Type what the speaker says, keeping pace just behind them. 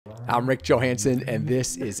I'm Rick Johanson, and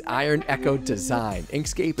this is IronEcho Design.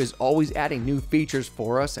 Inkscape is always adding new features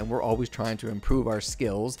for us, and we're always trying to improve our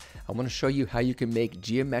skills. I want to show you how you can make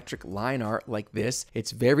geometric line art like this.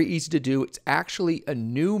 It's very easy to do. It's actually a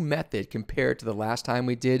new method compared to the last time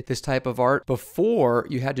we did this type of art. Before,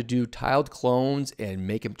 you had to do tiled clones and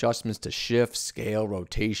make adjustments to shift, scale,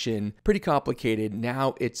 rotation. Pretty complicated.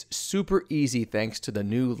 Now it's super easy thanks to the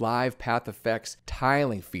new live path effects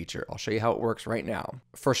tiling feature. I'll show you how it works right now.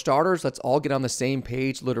 For starters, let's all get on the same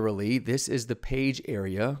page, literally. This is the page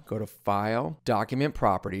area. Go to File, Document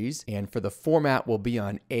Properties, and for the format will be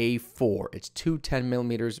on A4. It's 210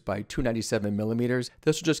 millimeters by 297 millimeters.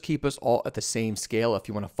 This will just keep us all at the same scale if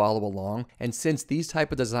you want to follow along. And since these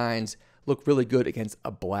type of designs look really good against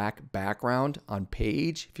a black background on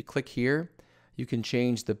page, if you click here, you can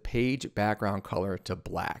change the page background color to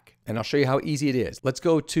black. And I'll show you how easy it is. Let's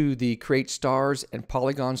go to the Create Stars and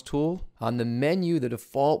Polygons tool. On the menu, the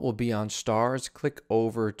default will be on stars. Click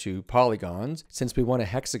over to polygons. Since we want a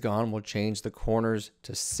hexagon, we'll change the corners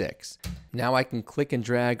to 6. Now I can click and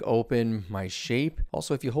drag open my shape.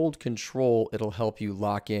 Also, if you hold Control, it'll help you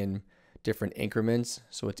lock in different increments,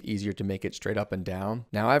 so it's easier to make it straight up and down.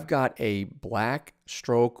 Now I've got a black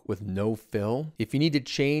stroke with no fill. If you need to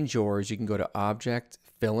change yours, you can go to Object,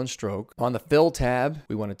 Fill and Stroke. On the Fill tab,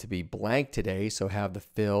 we want it to be blank today, so have the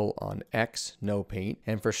fill on X, no paint.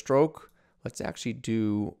 And for stroke, let's actually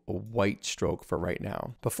do a white stroke for right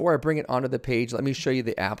now. Before I bring it onto the page, let me show you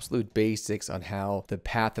the absolute basics on how the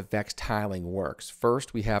path effects tiling works.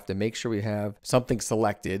 First, we have to make sure we have something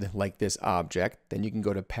selected, like this object. Then you can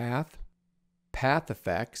go to Path, Path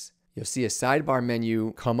Effects. You'll see a sidebar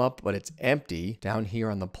menu come up, but it's empty. Down here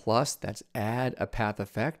on the plus, that's Add a Path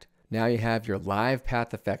Effect. Now you have your Live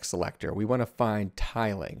Path Effect selector. We want to find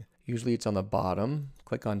tiling. Usually it's on the bottom.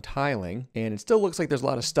 Click on tiling, and it still looks like there's a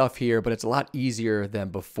lot of stuff here, but it's a lot easier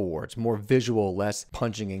than before. It's more visual, less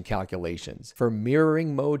punching in calculations. For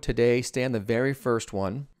mirroring mode today, stay on the very first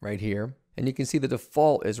one right here. And you can see the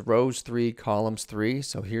default is rows 3, columns 3.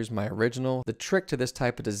 So here's my original. The trick to this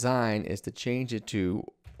type of design is to change it to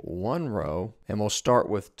 1 row, and we'll start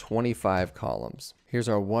with 25 columns. Here's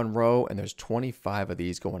our 1 row, and there's 25 of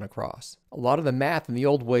these going across. A lot of the math in the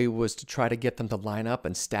old way was to try to get them to line up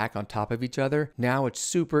and stack on top of each other. Now it's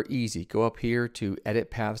super easy. Go up here to Edit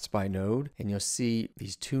Paths by Node, and you'll see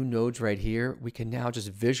these 2 nodes right here. We can now just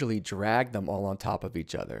visually drag them all on top of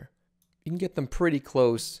each other. You can get them pretty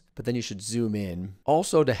close, but then you should zoom in.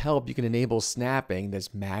 Also, to help, you can enable snapping,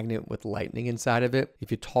 this magnet with lightning inside of it.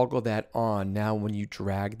 If you toggle that on, now when you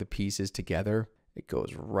drag the pieces together, it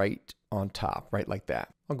goes right on top, right like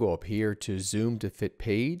that. I'll go up here to zoom to fit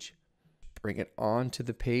page, bring it onto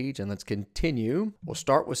the page, and let's continue. We'll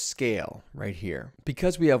start with scale right here.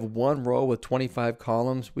 Because we have 1 row with 25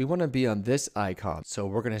 columns, we want to be on this icon. So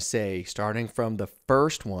we're going to say, starting from the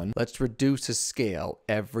first one, let's reduce the scale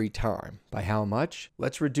every time. By how much?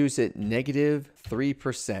 Let's reduce it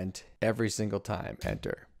 -3% every single time.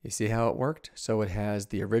 Enter. You see how it worked? So it has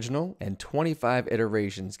the original and 25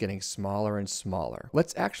 iterations getting smaller and smaller.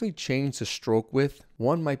 Let's actually change the stroke width.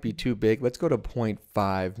 1 might be too big. Let's go to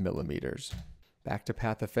 0.5 millimeters. Back to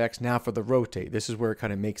Path Effects. Now for the rotate. This is where it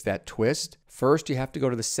kind of makes that twist. First, you have to go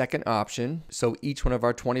to the second option. So each one of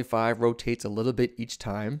our 25 rotates a little bit each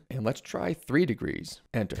time. And let's try 3 degrees.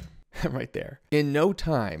 Enter. Right there. In no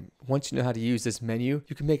time, once you know how to use this menu,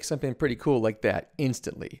 you can make something pretty cool like that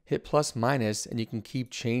instantly. Hit plus minus and you can keep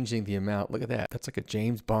changing the amount. Look at that. That's like a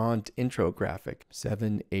James Bond intro graphic.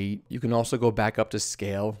 7, 8. You can also go back up to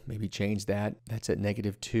scale. Maybe change that. That's at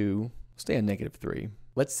 -2. Stay on -3.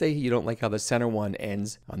 Let's say you don't like how the center one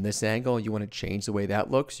ends on this angle. You want to change the way that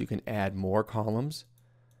looks. You can add more columns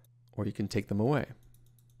or you can take them away.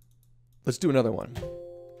 Let's do another one.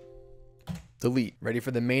 Delete. Ready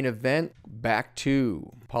for the main event? Back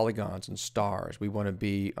to polygons and stars. We want to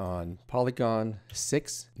be on polygon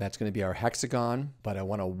 6. That's going to be our hexagon, but I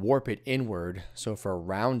want to warp it inward. So for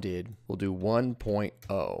rounded, we'll do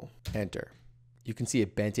 1.0. Enter. You can see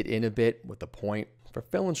it bent it in a bit with the point. For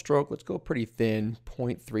fill and stroke, let's go pretty thin,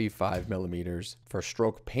 0.35 millimeters. For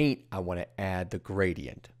stroke paint, I want to add the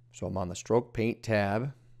gradient. So I'm on the stroke paint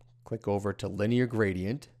tab, click over to linear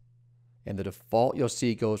gradient. And the default you'll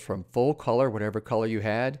see goes from full color, whatever color you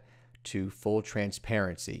had, to full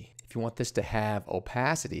transparency. If you want this to have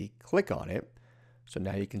opacity, click on it. So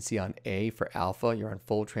now you can see on A for alpha, you're on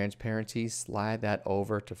full transparency. Slide that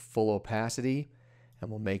over to full opacity,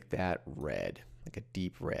 and we'll make that red, like a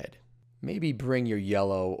deep red. Maybe bring your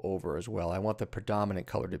yellow over as well. I want the predominant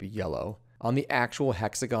color to be yellow. On the actual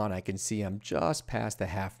hexagon, I can see I'm just past the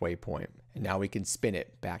halfway point. And now we can spin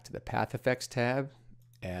it back to the Path Effects tab,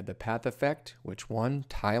 Add the path effect. Which one?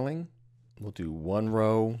 Tiling. We'll do 1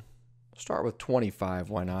 row. Start with 25,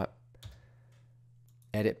 why not?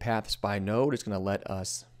 Edit paths by node. It's going to let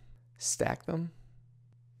us stack them.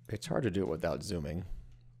 It's hard to do it without zooming.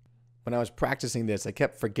 When I was practicing this, I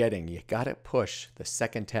kept forgetting you got to push the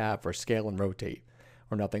second tab for scale and rotate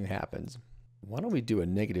or nothing happens. Why don't we do a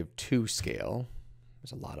 -2 scale?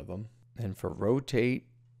 There's a lot of them. And for rotate,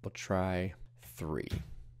 we'll try 3.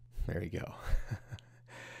 There you go.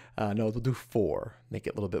 No, we'll do 4. Make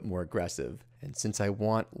it a little bit more aggressive. And since I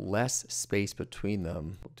want less space between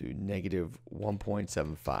them, we'll do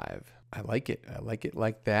 -1.75. I like it. I like it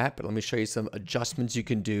like that, but let me show you some adjustments you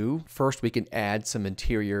can do. First, we can add some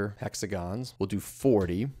interior hexagons. We'll do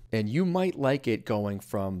 40, and you might like it going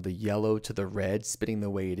from the yellow to the red, spinning the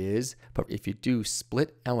way it is, but if you do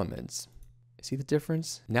split elements, see the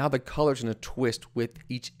difference? Now the color's gonna twist with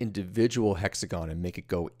each individual hexagon and make it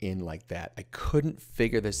go in like that. I couldn't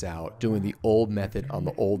figure this out doing the old method on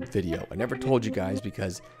the old video. I never told you guys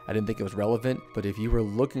because I didn't think it was relevant, but if you were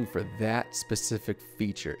looking for that specific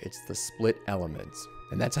feature, it's the split elements.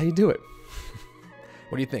 And that's how you do it.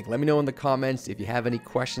 What do you think? Let me know in the comments. If you have any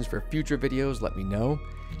questions for future videos, let me know,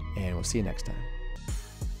 and we'll see you next time.